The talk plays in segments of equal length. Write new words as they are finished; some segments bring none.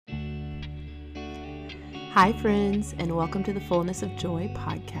Hi, friends, and welcome to the Fullness of Joy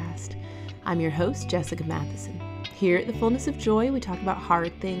podcast. I'm your host, Jessica Matheson. Here at the Fullness of Joy, we talk about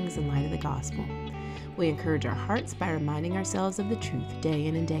hard things in light of the gospel. We encourage our hearts by reminding ourselves of the truth day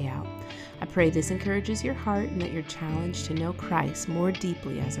in and day out. I pray this encourages your heart and that you're challenged to know Christ more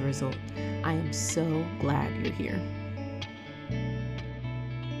deeply as a result. I am so glad you're here.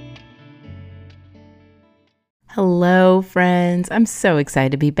 Hello, friends. I'm so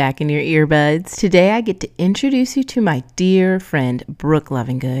excited to be back in your earbuds. Today, I get to introduce you to my dear friend, Brooke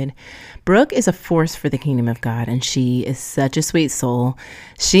Lovingood. Brooke is a force for the kingdom of God, and she is such a sweet soul.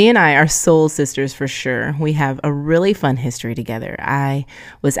 She and I are soul sisters for sure. We have a really fun history together. I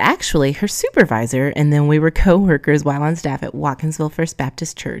was actually her supervisor, and then we were co-workers while on staff at Watkinsville First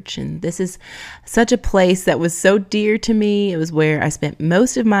Baptist Church. And this is such a place that was so dear to me. It was where I spent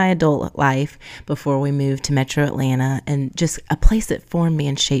most of my adult life before we moved to Metro Atlanta, and just a place that formed me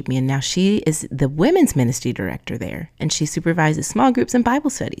and shaped me. And now she is the women's ministry director there, and she supervises small groups and Bible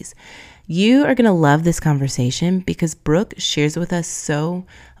studies. You are going to love this conversation because Brooke shares with us so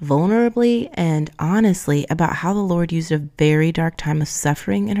vulnerably and honestly about how the Lord used a very dark time of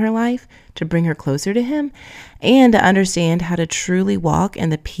suffering in her life to bring her closer to Him and to understand how to truly walk in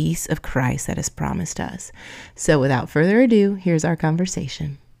the peace of Christ that is promised us. So without further ado, here's our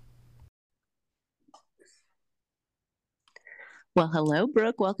conversation. Well, hello,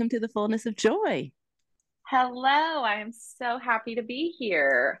 Brooke. Welcome to the Fullness of Joy. Hello, I'm so happy to be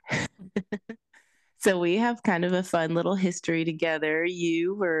here. So we have kind of a fun little history together.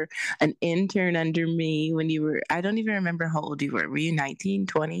 You were an intern under me when you were, I don't even remember how old you were. Were you 19,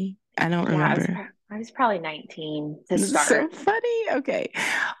 20? I don't Yeah, remember. I was probably 19 to This is so start. funny. Okay.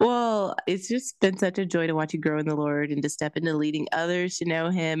 Well, it's just been such a joy to watch you grow in the Lord and to step into leading others to know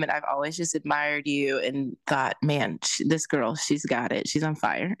Him. And I've always just admired you and thought, man, this girl, she's got it. She's on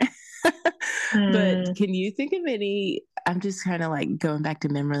fire. But can you think of any? I'm just kind of like going back to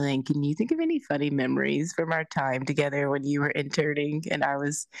memory lane. Can you think of any funny memories from our time together when you were interning and I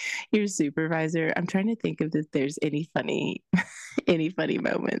was your supervisor? I'm trying to think of if there's any funny, any funny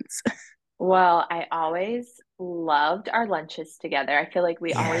moments. Well, I always loved our lunches together. I feel like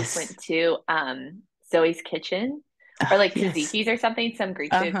we always Yes. went to Zoe's Kitchen or Oh, like yes. Tzatziki's or something, some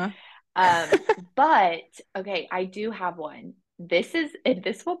Greek food. Uh-huh. Um, but okay, I do have one. This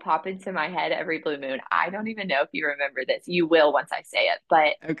will pop into my head every blue moon. I don't even know if you remember this. You will once I say it,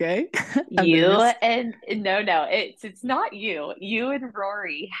 but Okay. I'm you nervous. and no, it's not you. You and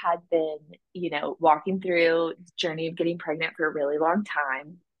Rory had been, walking through the journey of getting pregnant for a really long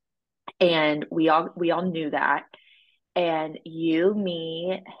time. And we all knew that. And you,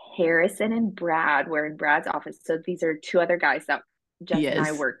 me, Harrison, and Brad were in Brad's office. So these are two other guys that Jess and I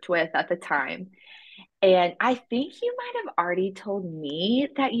Yes. worked with at the time. And I think you might have already told me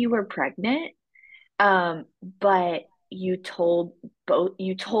that you were pregnant. But you told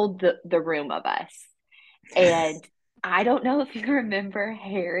the room of us. And I don't know if you remember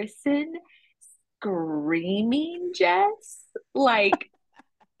Harrison screaming, Jess, like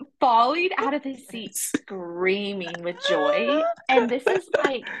falling out of his seat, screaming with joy. And this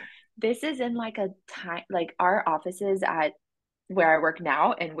is in like a time, like our offices at where I work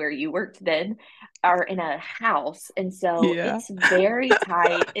now and where you worked then are in a house. And so Yeah. it's very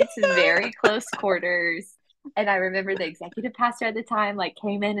tight, it's very close quarters. And I remember the executive pastor at the time like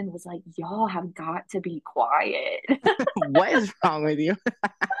came in and was like, y'all have got to be quiet. What is wrong with you?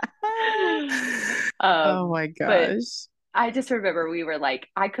 Oh my But gosh. I just remember we were like,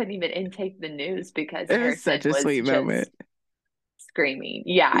 I couldn't even intake the news because It was Harrison such a was sweet moment. just screaming.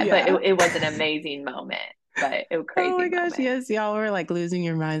 Yeah, but Yeah. it was an amazing moment, but it was a Oh crazy my gosh, moment. yes, y'all were like losing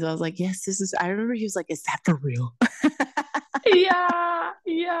your minds. I was like, yes, this is. I remember he was like, is that for real?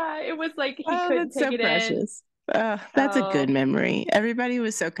 Yeah, it was like he Oh, couldn't that's take so it in. precious. That's a good Oh, memory. Everybody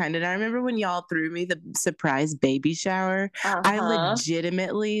was so kind. And I remember when y'all threw me the surprise baby shower, I uh-huh.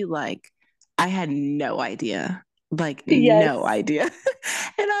 legitimately, like, I had no idea. Like, no Yes. idea.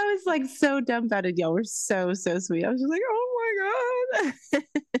 And I was like so dumbfounded. Y'all were so, so sweet. I was just like, oh my God.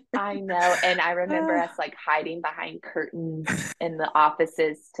 I know. And I remember Uh, us like hiding behind curtains in the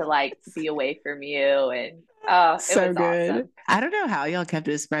offices to like be away from you. And oh, it So was good. awesome. I don't know how y'all kept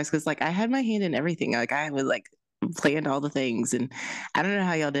it a surprise because like I had my hand in everything. Like I was like planned all the things and I don't know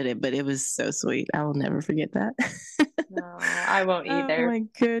how y'all did it, but it was so sweet. I will never forget that. No, I won't Oh either. my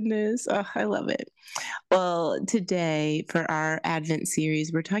goodness. Oh, I love it. Well, today for our Advent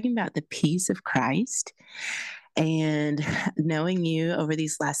series, we're talking about the peace of Christ. And knowing you over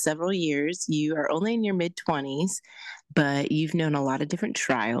these last several years, you are only in your mid 20s, but you've known a lot of different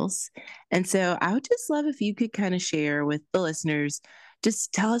trials. And so I would just love if you could kind of share with the listeners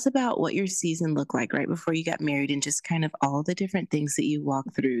Just tell us about what your season looked like right before you got married and just kind of all the different things that you walk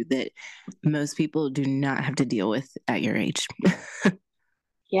through that most people do not have to deal with at your age.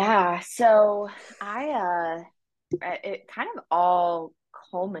 Yeah, so it kind of all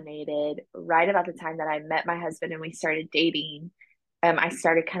culminated right about the time that I met my husband and we started dating. I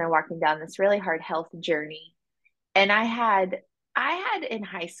started kind of walking down this really hard health journey. And I had in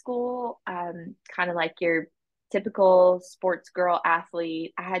high school, kind of like your typical sports girl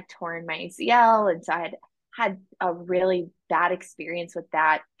athlete. I had torn my ACL, and so I had a really bad experience with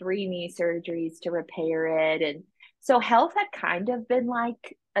that, three knee surgeries to repair it. And so health had kind of been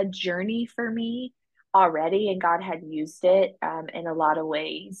like a journey for me already, and God had used it in a lot of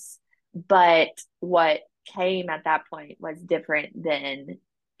ways. But what came at that point was different than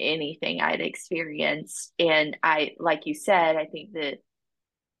anything I'd experienced. And like you said, I think that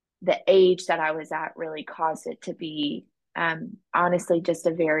the age that I was at really caused it to be honestly just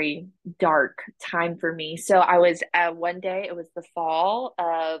a very dark time for me. So I was one day, it was the fall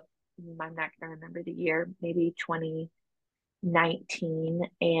of, I'm not going to remember the year, maybe 2019.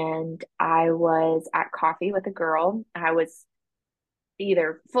 And I was at coffee with a girl. I was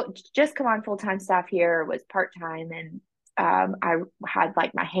either just come on full-time staff here or was part-time. And I had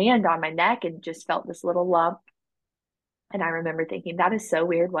like my hand on my neck and just felt this little lump. And I remember thinking, that is so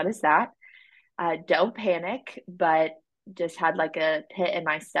weird. What is that? Don't panic, but just had like a pit in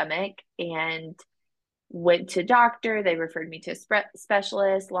my stomach and went to doctor. They referred me to a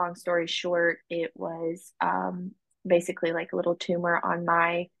specialist. Long story short, it was basically like a little tumor on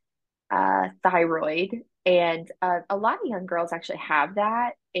my thyroid. And a lot of young girls actually have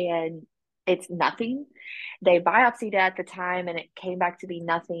that, and it's nothing. They biopsied it at the time, and it came back to be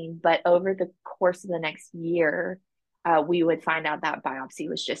nothing. But over the course of the next year, we would find out that biopsy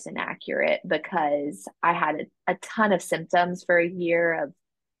was just inaccurate because I had a ton of symptoms for a year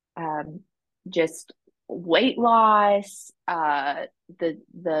of just weight loss.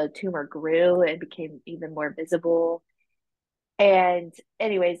 The tumor grew; it became even more visible. And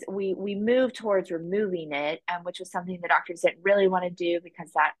anyways, we moved towards removing it, which was something the doctors didn't really want to do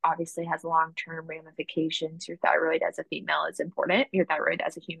because that obviously has long-term ramifications. Your thyroid as a female is important. Your thyroid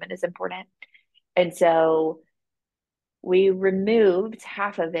as a human is important. And so we removed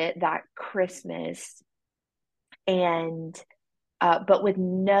half of it that Christmas, and but with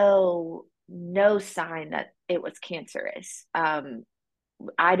no sign that it was cancerous.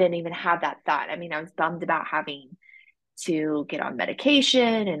 I didn't even have that thought. I mean, I was bummed about having to get on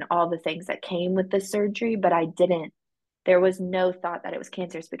medication and all the things that came with the surgery, but I didn't, there was no thought that it was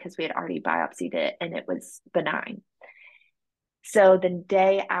cancerous because we had already biopsied it and it was benign. So the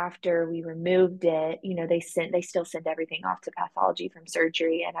day after we removed it, they still send everything off to pathology from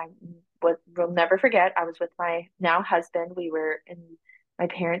surgery. And will never forget, I was with my now husband. We were in my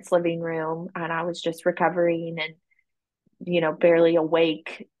parents' living room and I was just recovering and barely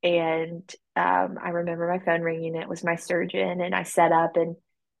awake. And I remember my phone ringing. It was my surgeon, and I set up, and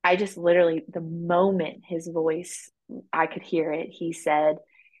I just literally, the moment his voice, I could hear it, he said,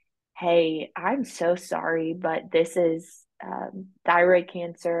 "Hey, I'm so sorry, but this is thyroid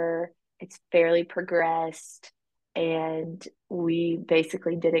cancer. It's fairly progressed, and we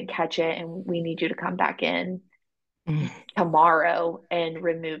basically didn't catch it, and we need you to come back in Mm. tomorrow and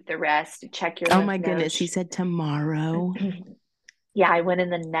remove the rest, check your Oh lymph my goodness. He nodes." said tomorrow. Yeah, I went in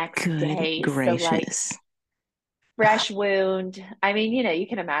the next Good day. So, like, gracious. fresh wound. I mean, you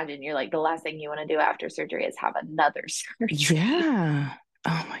can imagine you're like the last thing you want to do after surgery is have another surgery. Yeah.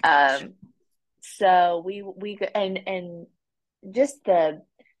 Oh my gosh. Um, so we and just the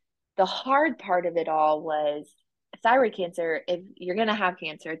hard part of it all was thyroid cancer. If you're gonna have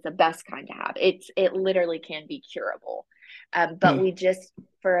cancer, it's the best kind to have. It literally can be curable. But Mm. we just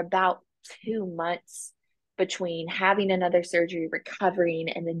for about 2 months between having another surgery, recovering,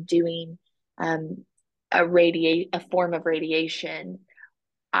 and then doing um, a form of radiation.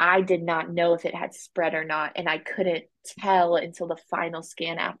 I did not know if it had spread or not, and I couldn't tell until the final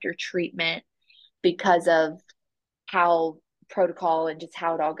scan after treatment because of how protocol and just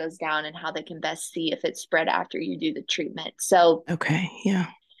how it all goes down and how they can best see if it's spread after you do the treatment. So Okay. Yeah.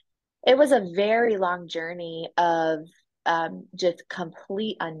 it was a very long journey of just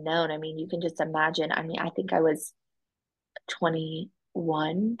complete unknown. I mean, you can just imagine. I mean, I think I was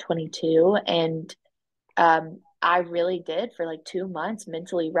 21, 22, and I really did for like 2 months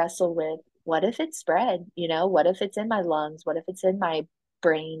mentally wrestle with what if it's spread? What if it's in my lungs? What if it's in my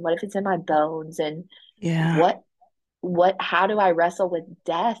brain? What if it's in my bones? And Yeah. what how do I wrestle with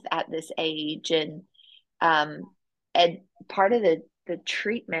death at this age? Um and part of the the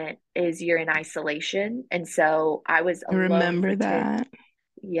treatment is you're in isolation. And so I was I alone for remember 10, that.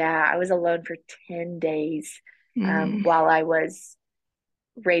 yeah, I was alone for 10 days Mm. while I was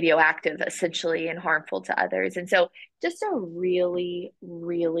radioactive essentially and harmful to others. And so just a really,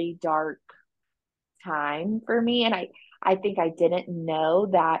 really dark time for me. And I think I didn't know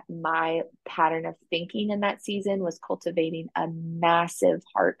that my pattern of thinking in that season was cultivating a massive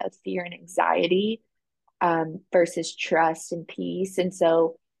heart of fear and anxiety versus trust and peace. And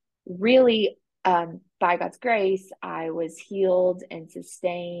so, really, by God's grace, I was healed and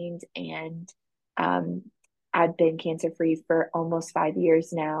sustained, and um, I've been cancer free for almost 5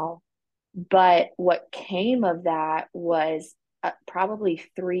 years now. But what came of that was probably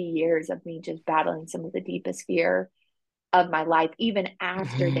 3 years of me just battling some of the deepest fear of my life, even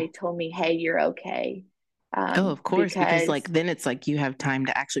after Mhm. they told me, hey, you're okay. Oh, of course, because Because like then it's like you have time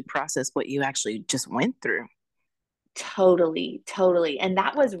to actually process what you actually just went through. totally, totally. And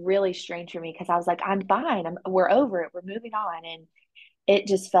that was really strange for me because I was like, I'm fine. We're over it. We're moving on. And it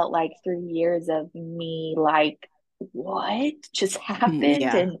just felt like 3 years of me, like, what just happened?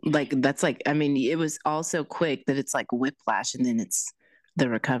 Yeah, And like that's like I mean, it was all so quick that it's like whiplash and then it's the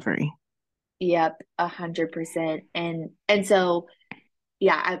recovery. yep, 100%. And so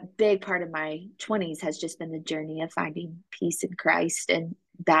yeah, a big part of my 20s has just been the journey of finding peace in Christ and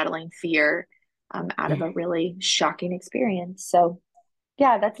battling fear out of a really shocking experience. So,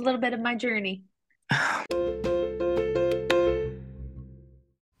 yeah, that's a little bit of my journey.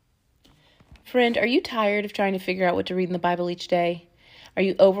 Friend, are you tired of trying to figure out what to read in the Bible each day? Are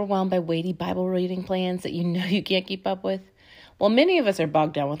you overwhelmed by weighty Bible reading plans that you know you can't keep up with? Well, many of us are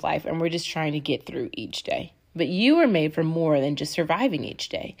bogged down with life and we're just trying to get through each day. But you were made for more than just surviving each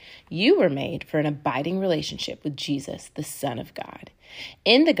day. You were made for an abiding relationship with Jesus, the Son of God.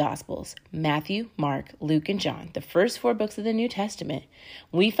 In the Gospels, Matthew, Mark, Luke, and John, the first four books of the New Testament,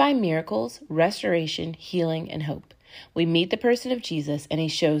 we find miracles, restoration, healing, and hope. We meet the person of Jesus, and he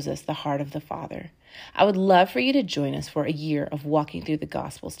shows us the heart of the Father. I would love for you to join us for a year of walking through the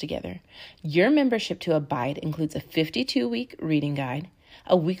Gospels together. Your membership to Abide includes a 52-week reading guide,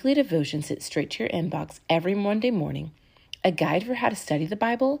 a weekly devotion sent straight to your inbox every Monday morning, a guide for how to study the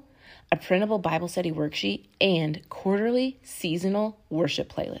Bible, a printable Bible study worksheet, and quarterly seasonal worship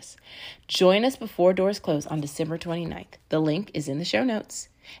playlists. Join us before doors close on December 29th. The link is in the show notes.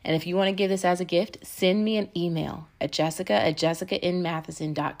 And if you want to give this as a gift, send me an email at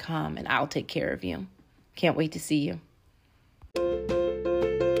jessica@jessicanmatheson.com and I'll take care of you. Can't wait to see you.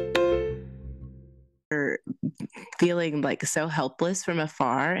 Feeling like so helpless from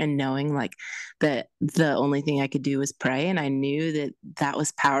afar and knowing like that the only thing I could do was pray. And I knew that that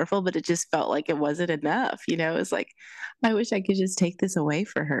was powerful, but it just felt like it wasn't enough. It was like, I wish I could just take this away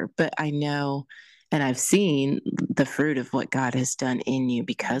for her. But I know and I've seen the fruit of what God has done in you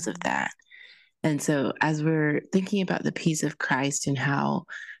because of Mhm. that. And so, as we're thinking about the peace of Christ and how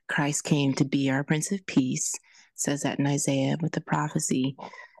Christ came to be our Prince of Peace, says that in Isaiah with the prophecy,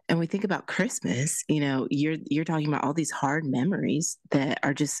 and we think about Christmas, you're talking about all these hard memories that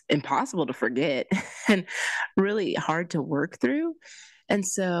are just impossible to forget and really hard to work through. And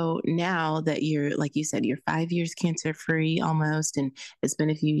so now that you're, like you said, you're 5 years cancer free almost, and it's been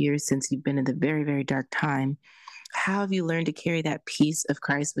a few years since you've been in the very, very dark time. How have you learned to carry that peace of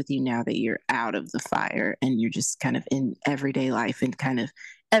Christ with you now that you're out of the fire and you're just kind of in everyday life and kind of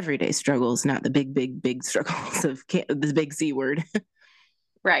everyday struggles, not the big, big, big struggles of the big C word?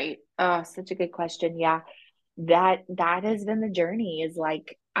 Right. Oh, such a good question. Yeah. That has been the journey is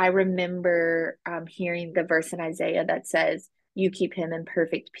like I remember hearing the verse in Isaiah that says, you keep him in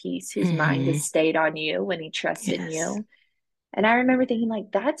perfect peace, whose mind Mm-hmm. is stayed on you when he trusts in Yes. you. And I remember thinking,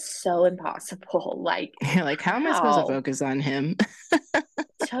 like, that's so impossible. Like, You're like, how am I supposed to how? focus on him?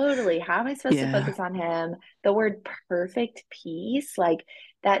 Totally. How am I supposed to Yeah. focus on him? The word perfect peace, like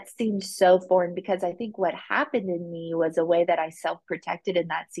that seemed so foreign because I think what happened in me was a way that I self-protected in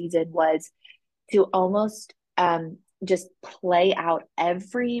that season was to almost just play out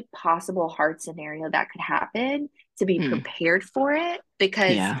every possible hard scenario that could happen to be Hmm. prepared for it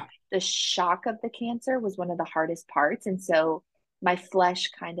because Yeah. the shock of the cancer was one of the hardest parts. And so my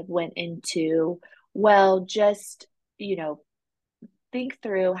flesh kind of went into, well, just, you know, think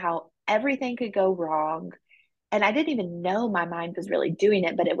through how everything could go wrong. And I didn't even know my mind was really doing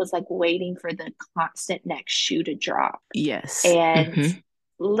it, but it was like waiting for the constant next shoe to drop. Yes. And Mm-hmm.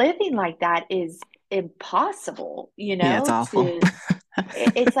 living like that is impossible, Yeah, it's awful.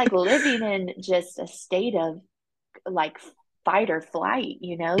 it's like living in just a state of like fight or flight,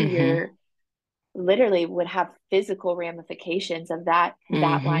 Mm-hmm. literally would have physical ramifications of that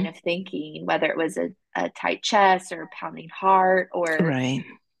line Mm-hmm. of thinking, whether it was a tight chest or a pounding heart, or Right.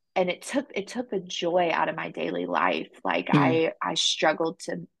 and it took the joy out of my daily life. Like Mm. I struggled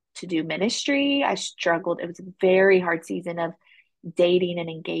to do ministry. I struggled. It was a very hard season of dating and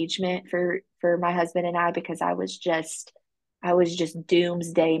engagement for my husband and I, because I was just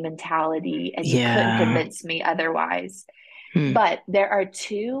doomsday mentality, and you couldn't Yeah. convince me otherwise. Mm. But there are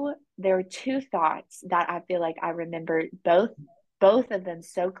two thoughts that I feel like I remember both of them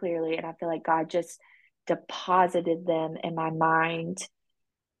so clearly, and I feel like God just deposited them in my mind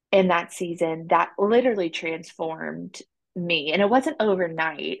in that season that literally transformed me. And it wasn't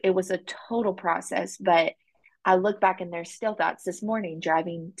overnight. It was a total process, but I look back and there's still thoughts this morning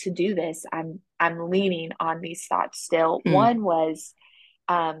driving to do this. I'm leaning on these thoughts still. Mm.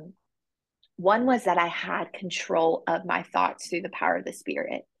 Um one was that I had control of my thoughts through the power of the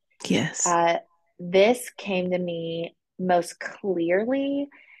Spirit. Yes. Uh, this came to me most clearly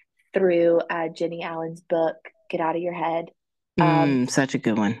through Jenny Allen's book, Get Out of Your Head. Um, Such a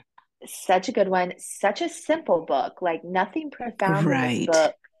good one. Such a good one, such a simple book, like nothing profound in this Right.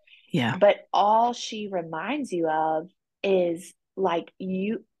 book, Yeah. but all she reminds you of is like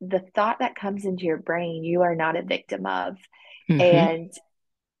the thought that comes into your brain, you are not a victim of. Mm-hmm. And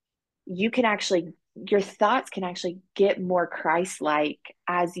you can actually, your thoughts can actually get more Christ-like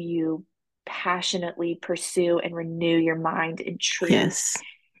as you passionately pursue and renew your mind in truth. Yes.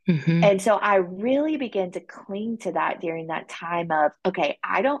 Mm-hmm. And so I really began to cling to that during that time of, okay,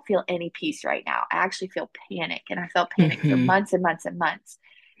 I don't feel any peace right now. I actually feel panic, and I felt panic for Mm-hmm. months and months and months.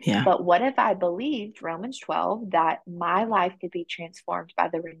 Yeah. But what if I believed Romans 12 that my life could be transformed by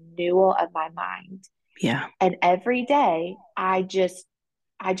the renewal of my mind? Yeah. And every day I just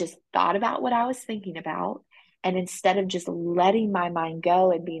thought about what I was thinking about. And instead of just letting my mind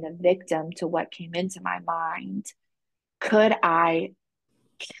go and being a victim to what came into my mind, could I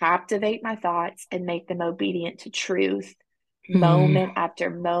captivate my thoughts and make them obedient to truth Mm. moment after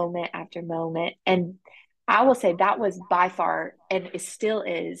moment after moment? And I will say that was by far, and it still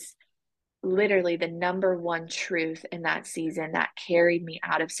is, literally the number one truth in that season that carried me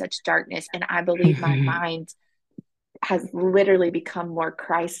out of such darkness. And I believe my Mm-hmm. mind has literally become more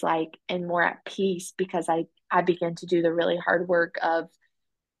Christ-like and more at peace because I began to do the really hard work of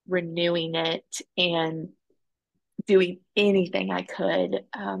renewing it and doing anything I could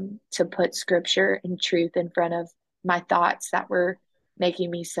to put scripture and truth in front of my thoughts that were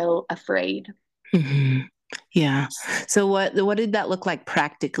making me so afraid. Mm-hmm. Yeah. So what did that look like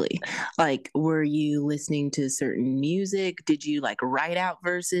practically? Like, were you listening to certain music? Did you like write out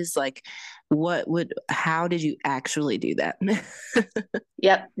verses? Like, how did you actually do that?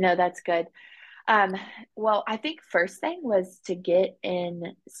 Yep, no, that's good. Um, well, I think first thing was to get in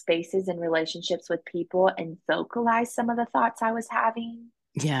spaces and relationships with people and vocalize some of the thoughts I was having.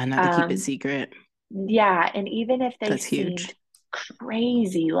 Yeah, not to keep it Um, secret. yeah, and even if they That's seemed huge.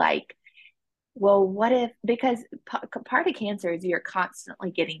 crazy, like, well, what if, because part of cancer is you're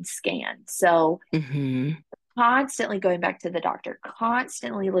constantly getting scanned. So Mm-hmm. constantly going back to the doctor,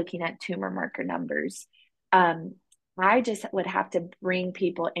 constantly looking at tumor marker numbers. Um, I just would have to bring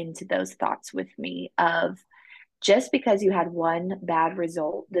people into those thoughts with me of, just because you had one bad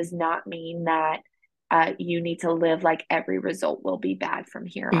result does not mean that you need to live like every result will be bad from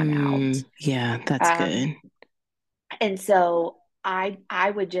here on out. Yeah, that's Um, good. and so I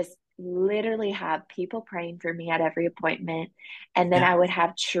would just literally have people praying for me at every appointment, and then Yeah. I would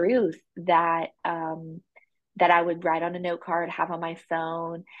have truth that I would write on a note card, have on my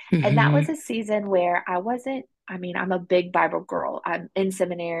phone. And that was Mm-hmm. a season where I wasn't, I mean, I'm a big Bible girl. I'm in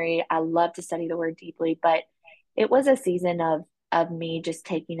seminary. I love to study the word deeply, but it was a season of me just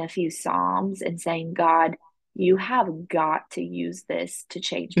taking a few Psalms and saying, God, you have got to use this to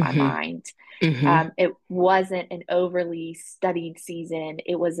change my Mm-hmm. mind. Mm-hmm. It wasn't an overly studied season.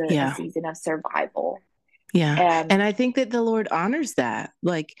 It was a Yeah. season of survival. Yeah. Um, And I think that the Lord honors that.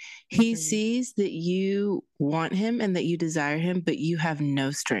 Like he mhm, sees that you want him and that you desire him, but you have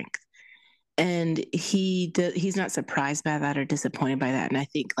no strength. And he's not surprised by that or disappointed by that. And I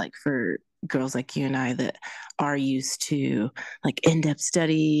think like for girls like you and I that are used to like in-depth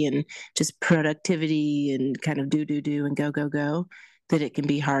study and just productivity and kind of do and go, that it can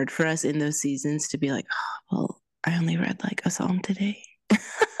be hard for us in those seasons to be like, oh, well, I only read like a psalm today.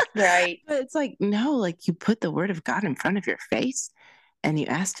 right. But it's like, no, like you put the word of God in front of your face and you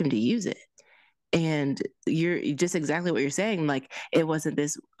asked him to use it. And you're just exactly what you're saying. Like it wasn't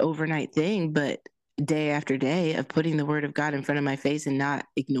this overnight thing, but day after day of putting the word of God in front of my face and not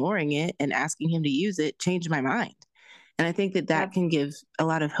ignoring it and asking him to use it changed my mind. And I think that that Yep. can give a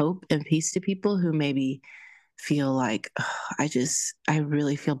lot of hope and peace to people who maybe feel like, oh, I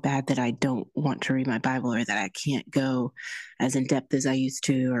really feel bad that I don't want to read my Bible or that I can't go as in depth as I used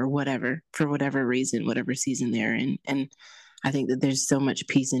to or whatever, for whatever reason, whatever season they're in. And I think that there's so much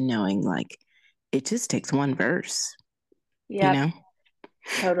peace in knowing like it just takes one verse, you Yep. know?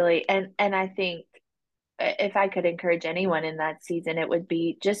 Totally. And I think if I could encourage anyone in that season, it would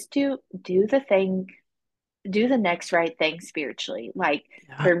be just to do the thing, do the next right thing spiritually. Like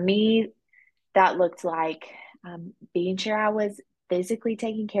Yeah. for me, that looked like being sure I was physically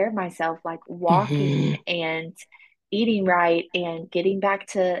taking care of myself, like walking Mm-hmm. and eating right and getting back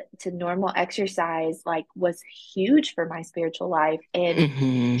to normal exercise, like was huge for my spiritual life. And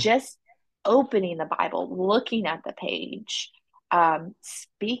Mm-hmm. just opening the Bible, looking at the page,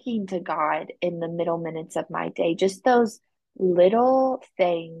 speaking to God in the middle minutes of my day, just those little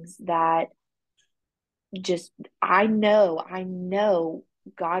things that just I know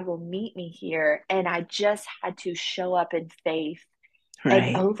God will meet me here, and I just had to show up in faith. And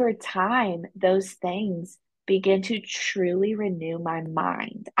Right. over time, those things begin to truly renew my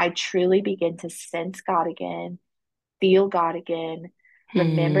mind. I truly begin to sense God again, feel God again,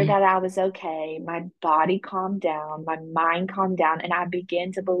 remember Mm-hmm. that I was okay. My body calmed down, my mind calmed down, and I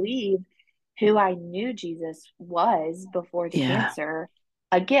began to believe who I knew Jesus was before the Yeah. cancer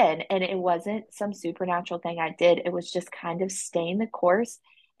again. And it wasn't some supernatural thing I did, it was just kind of staying the course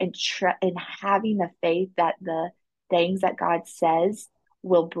and having the faith that the things that God says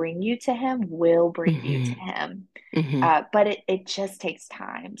will bring you to Him will bring you to Mm-hmm. Him. Mm-hmm. But it just takes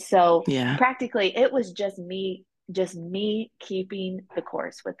time. So Yeah. practically, it was just me keeping the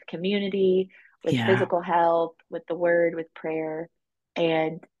course with the community, with Yeah. physical health, with the word, with prayer.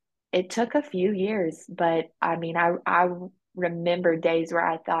 And it took a few years, but I mean, I remember days where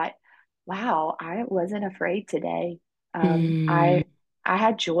I thought, wow, I wasn't afraid today. Um, Mm, I I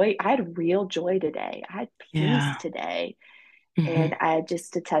had joy. I had real joy today. I had peace yeah. today. And Mm-hmm. I had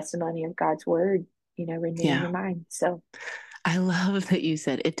just a testimony of God's word, renewing Yeah. your mind. So, I love that you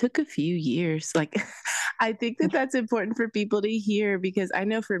said it took a few years. Like, I think that that's important for people to hear because I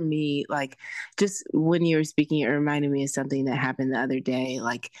know for me, like, just when you were speaking, it reminded me of something that happened the other day.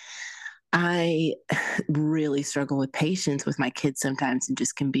 Like, I really struggle with patience with my kids sometimes and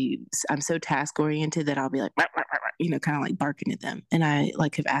just can be, I'm so task oriented that I'll be like, "Rah, rah, rah, rah," kind of like barking at them. And I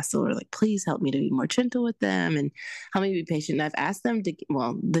like have asked the Lord, like, please help me to be more gentle with them and help me be patient. And I've asked them to,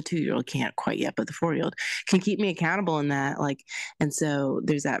 well, the 2 year old can't quite yet, but the 4 year old can keep me accountable in that. Like, and so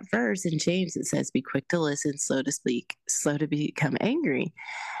there's that verse in James that says, be quick to listen, slow to speak, slow to become angry.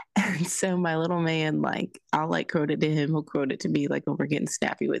 And so my little man, like, I'll like quote it to him, he'll quote it to me, like when we're getting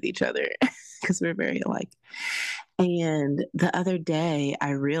snappy with each other because we're very alike. And the other day I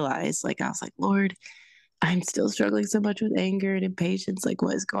realized, like, I was like, Lord, I'm still struggling so much with anger and impatience. Like,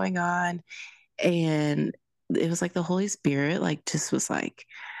 what is going on? And it was like the Holy Spirit, like, just was like,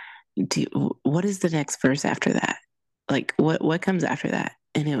 what is the next verse after that? Like, what comes after that?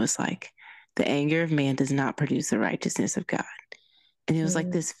 And it was like, the anger of man does not produce the righteousness of God. And it was like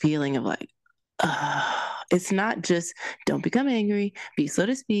mm, this feeling of like, it's not just don't become angry, be slow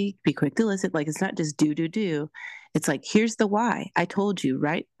to speak, be quick to listen. Like it's not just do do do. It's like here's the why. I told you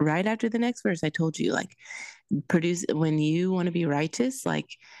right after the next verse. I told you like produce when you want to be righteous,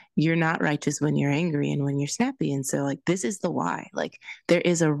 like you're not righteous when you're angry and when you're snappy. And so like this is the why. Like there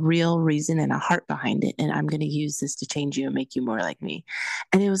is a real reason and a heart behind it. And I'm going to use this to change you and make you more like me.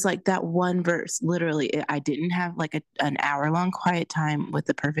 And it was like that one verse, literally, I didn't have like an hour long quiet time with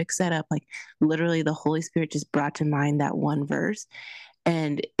the perfect setup. Like literally the Holy Spirit just brought to mind that one verse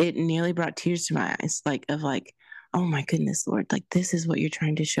and it nearly brought tears to my eyes, like of like, oh my goodness, Lord, like this is what you're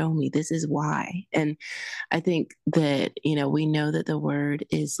trying to show me. This is why. And I think that, we know that the word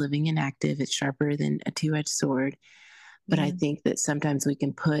is living and active. It's sharper than a two-edged sword. But I mm, think that sometimes we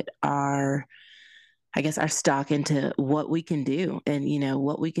can put I guess, our stock into what we can do and,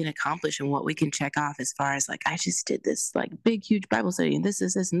 what we can accomplish and what we can check off as far as like, I just did this like big, huge Bible study and this,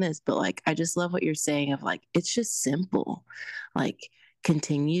 and this. But like, I just love what you're saying of like, it's just simple. Like,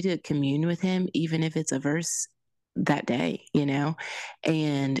 continue to commune with him, even if it's a verse that day,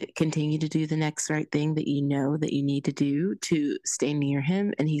 and continue to do the next right thing that you know that you need to do to stay near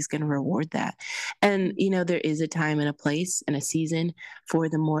him. And he's going to reward that. And, there is a time and a place and a season for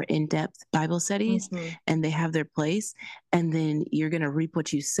the more in depth Bible studies, mhm. and they have their place. And then you're going to reap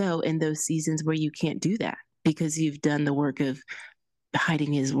what you sow in those seasons where you can't do that because you've done the work of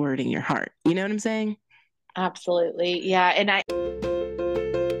hiding his word in your heart. You know what I'm saying? Absolutely. Yeah. And I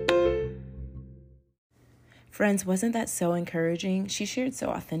Friends, wasn't that so encouraging? She shared so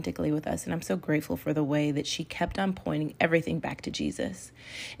authentically with us, and I'm so grateful for the way that she kept on pointing everything back to Jesus.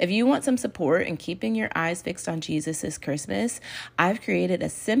 If you want some support in keeping your eyes fixed on Jesus this Christmas, I've created a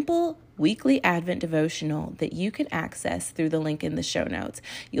simple weekly Advent devotional that you can access through the link in the show notes.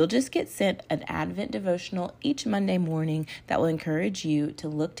 You'll just get sent an Advent devotional each Monday morning that will encourage you to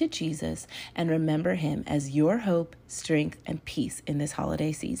look to Jesus and remember him as your hope, strength, and peace in this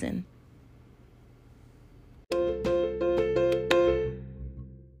holiday season.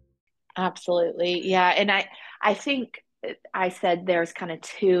 Absolutely. Yeah. And I think I said there's kind of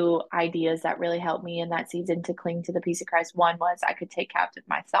two ideas that really helped me in that season to cling to the peace of Christ. One was I could take captive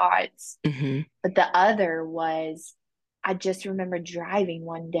my thoughts, Mm-hmm. but the other was I just remember driving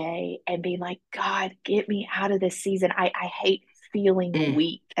one day and being like, God, get me out of this season. I hate feeling Mm.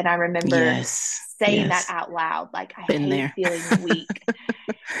 weak. And I remember Yes. saying that Yes. out loud, like, I Been hate there. feeling weak.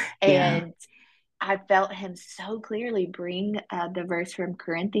 Yeah. And I felt him so clearly bring the verse from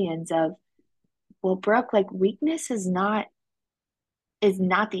Corinthians of, well, Brooke, like weakness is not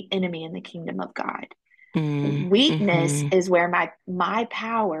the enemy in the kingdom of God. Weakness Mm-hmm. is where my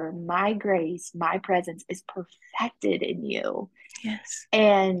power, my grace, my presence is perfected in you. Yes.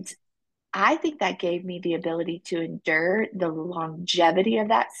 And I think that gave me the ability to endure the longevity of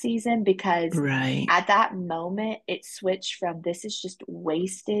that season because Right. at that moment it switched from this is just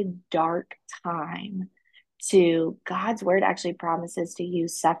wasted dark time to God's word actually promises to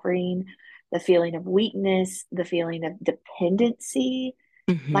use suffering, the feeling of weakness, the feeling of dependency,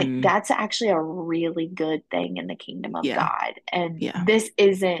 like Mm-hmm. that's actually a really good thing in the kingdom of Yeah. God. And Yeah. this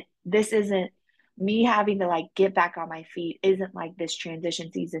isn't me having to like get back on my feet, isn't like this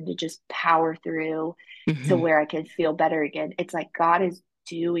transition season to just power through to Mm-hmm. where I can feel better again. It's like God is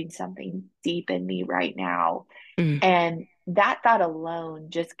doing something deep in me right now. Mm. And that thought alone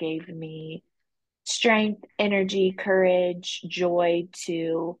just gave me strength, energy, courage, joy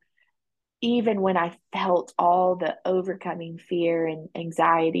to even when I felt all the overcoming fear and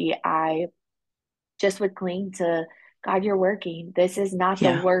anxiety, I just would cling to God, you're working. This is not the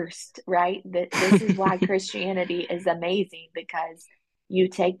Yeah. worst, right? This is why Christianity is amazing because you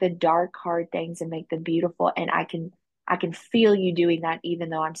take the dark, hard things and make them beautiful. And I can feel you doing that even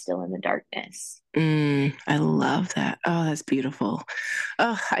though I'm still in the darkness. I love that. Oh, that's beautiful.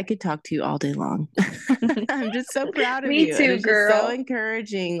 Oh, I could talk to you all day long. I'm just so proud of Me you. And too, it's just so girl.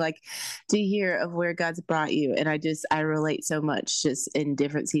 encouraging, like to hear of where God's brought you. And I relate so much just in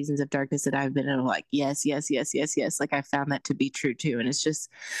different seasons of darkness that I've been in, like, yes, yes, yes, yes, yes. Like I found that to be true too. And it's just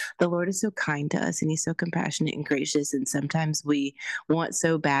the Lord is so kind to us and he's so compassionate and gracious. And sometimes we want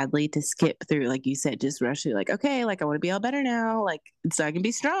so badly to skip through, like you said, just rush through, like, okay, like I want to be all better now, like so I can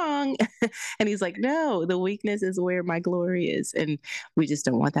be strong. And he's like, no, the weakness is where my glory is. And we just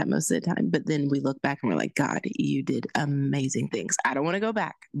don't want that most of the time. But then we look back and we're like, God, you did amazing things. I don't want to go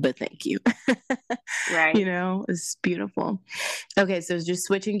back, but thank you. Right. It's beautiful. Okay, so just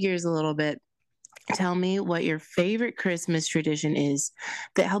switching gears a little bit. Tell me what your favorite Christmas tradition is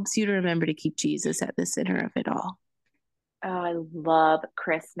that helps you to remember to keep Jesus at the center of it all. Oh, I love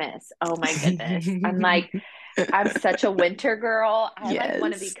Christmas. Oh my goodness. I'm such a winter girl. I like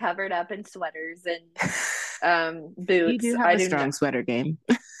want to be Yes. covered up in sweaters and You boots. do have I a do not. strong sweater game.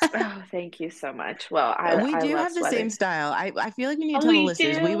 Oh, thank you so much. Well, We I do love have the same sweaters. style. I feel like we need to Oh, tell the we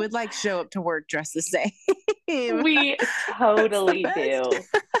listeners we do. would like show up to work dressed the same. We That's the totally best. do.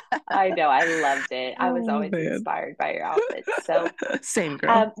 I know. I loved it. I was Oh always man. inspired by your outfits. So, Same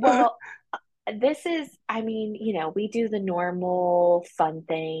girl. well, this is, I mean, we do the normal fun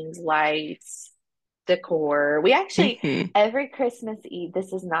things, lights, decor. We actually, Hmm. every Christmas Eve,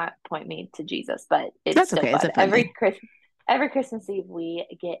 this does not point me to Jesus, but it's That's still okay. It's fun. a fun thing. Every Christmas Eve, we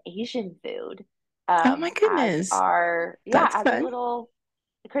get Asian food, Oh my goodness. yeah, That's as our fun. little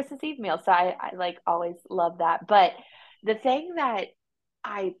Christmas Eve meal. So I like always love that. But the thing that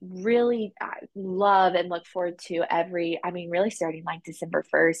I love and look forward to I mean, really starting like December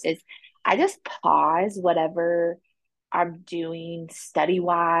 1st is I just pause whatever I'm doing study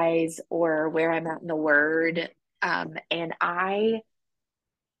wise or where I'm at in the word. And I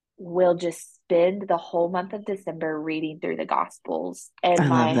will just spend the whole month of December reading through the Gospels. And I love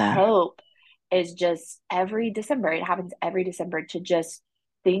my that. hope is just every December, it happens every December to just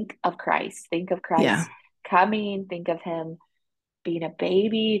think of Yeah. Christ coming, think of him being a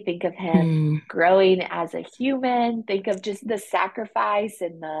baby, think of him Mm, growing as a human, think of just the sacrifice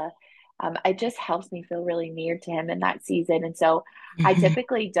and it just helps me feel really near to him in that season. And so I hmm.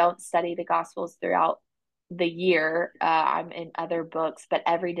 typically don't study the Gospels throughout the year. I'm in other books, but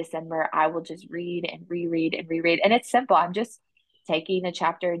every December I will just read and reread and reread. And it's simple. I'm just taking a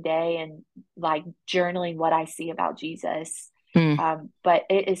chapter a day and like journaling what I see about Jesus. Mm, But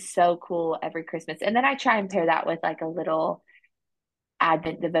it is so cool every Christmas. And then I try and pair that with like a little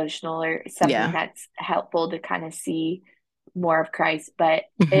Advent devotional or something yeah. that's helpful to kind of see more of Christ. But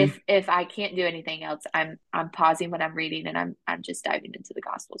Hmm. if I can't do anything else, I'm pausing what I'm reading and I'm just diving into the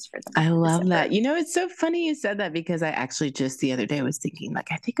Gospels for the I month of love that. December. It's so funny you said that because I actually just the other day was thinking, like,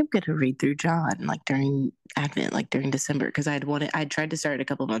 I think I'm going to read through John, like during Advent, like during December, because I'd tried to start a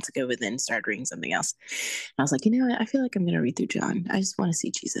couple months ago, but then started reading something else. And I was like, what? I feel like I'm going to read through John. I just want to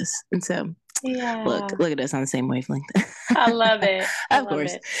see Jesus. And so, Yeah, look at us on the same wavelength. I love it. I Of love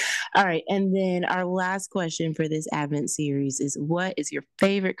course. it. All right. And then our last question for this Advent series is, what is your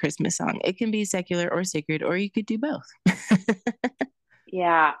favorite Christmas song? It can be secular or sacred, or you could do both.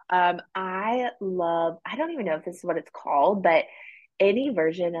 Yeah, I don't even know if this is what it's called, but any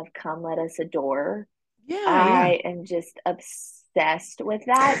version of Come Let Us Adore, Yeah, yeah. I am just obsessed with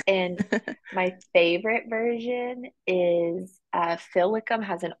that. And my favorite version is Phil Wickham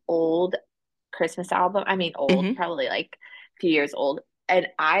has an old Christmas album. I mean, old, Hmm. probably like a few years old. And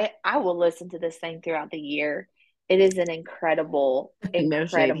I will listen to this thing throughout the year. It is an incredible, No shade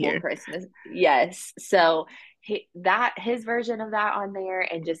incredible here. Christmas. Yes. So his version of that on there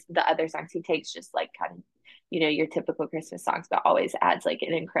and just the other songs he takes just like kind of, your typical Christmas songs, but always adds like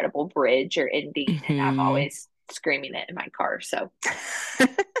an incredible bridge or ending. And I'm Hmm. always screaming it in my car. So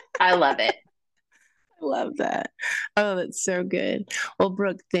I love it. Love that. Oh, that's so good. Well,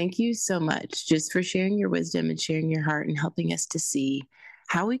 Brooke, thank you so much just for sharing your wisdom and sharing your heart and helping us to see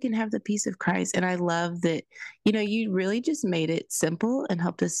how we can have the peace of Christ. And I love that, you really just made it simple and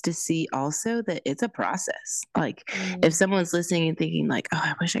helped us to see also that it's a process. Like if Mm, someone's listening and thinking like, oh,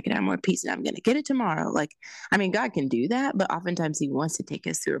 I wish I could have more peace and I'm going to get it tomorrow. Like, I mean, God can do that, but oftentimes he wants to take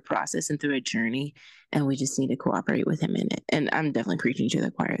us through a process and through a journey, and we just need to cooperate with him in it. And I'm definitely preaching to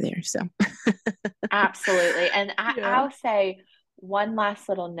the choir there. So absolutely. And yeah. I'll say one last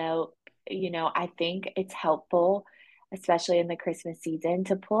little note. I think it's helpful, especially in the Christmas season,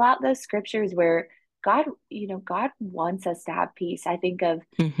 to pull out those scriptures where God wants us to have peace. I think of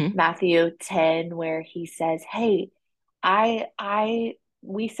Hmm. Matthew 10, where he says, "Hey,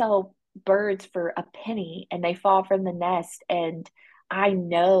 we sell birds for a penny and they fall from the nest, and I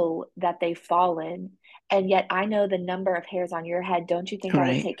know that they've fallen, and yet I know the number of hairs on your head. Don't you think I would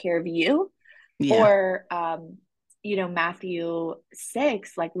Right. take care of you?" Yeah. Or, Matthew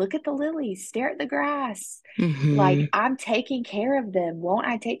 6, like, look at the lilies, stare at the grass. Like, Hmm. I'm taking care of them. Won't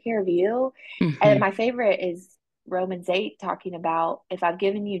I take care of you? And Hmm. my favorite is Romans 8, talking about if I've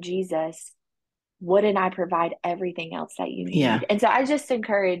given you Jesus, wouldn't I provide everything else that you Yeah. need? And so I just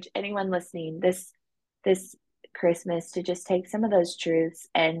encourage anyone listening this Christmas to just take some of those truths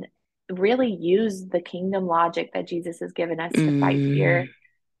and really use the kingdom logic that Jesus has given us to fight Mm-hmm. fear.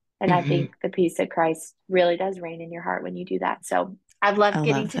 And I think the peace of Christ really does reign in your heart when you do that. So I've I loved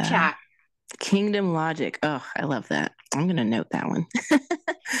getting love to that. chat. Kingdom logic. Oh, I love that. I'm going to note that one.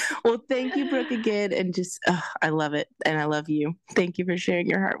 Well, thank you, Brooke, again. And just, I love it. And I love you. Thank you for sharing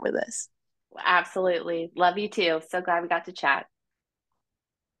your heart with us. Absolutely. Love you too. So glad we got to chat.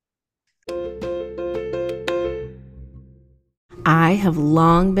 I have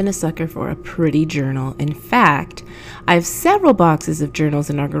long been a sucker for a pretty journal. In fact, I have several boxes of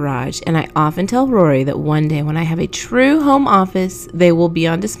journals in our garage, and I often tell Rory that one day when I have a true home office, they will be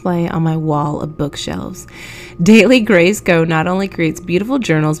on display on my wall of bookshelves. Daily Grace Co. not only creates beautiful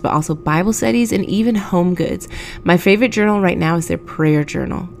journals, but also Bible studies and even home goods. My favorite journal right now is their prayer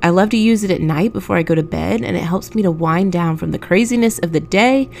journal. I love to use it at night before I go to bed, and it helps me to wind down from the craziness of the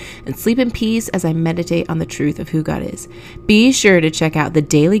day and sleep in peace as I meditate on the truth of who God is. Be sure to check out the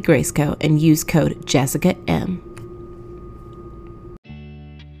Daily Grace Co. and use code JessicaM.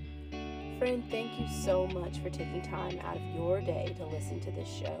 Friend, thank you so much for taking time out of your day to listen to this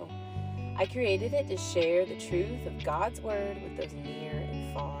show. I created it to share the truth of God's Word with those near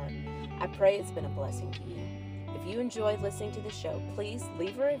and far. I pray it's been a blessing to you. If you enjoyed listening to the show, please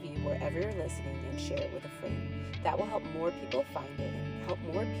leave a review wherever you're listening and share it with a friend. That will help more people find it and help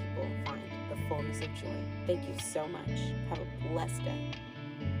more people find the fullness of joy. Thank you so much. Have a blessed day.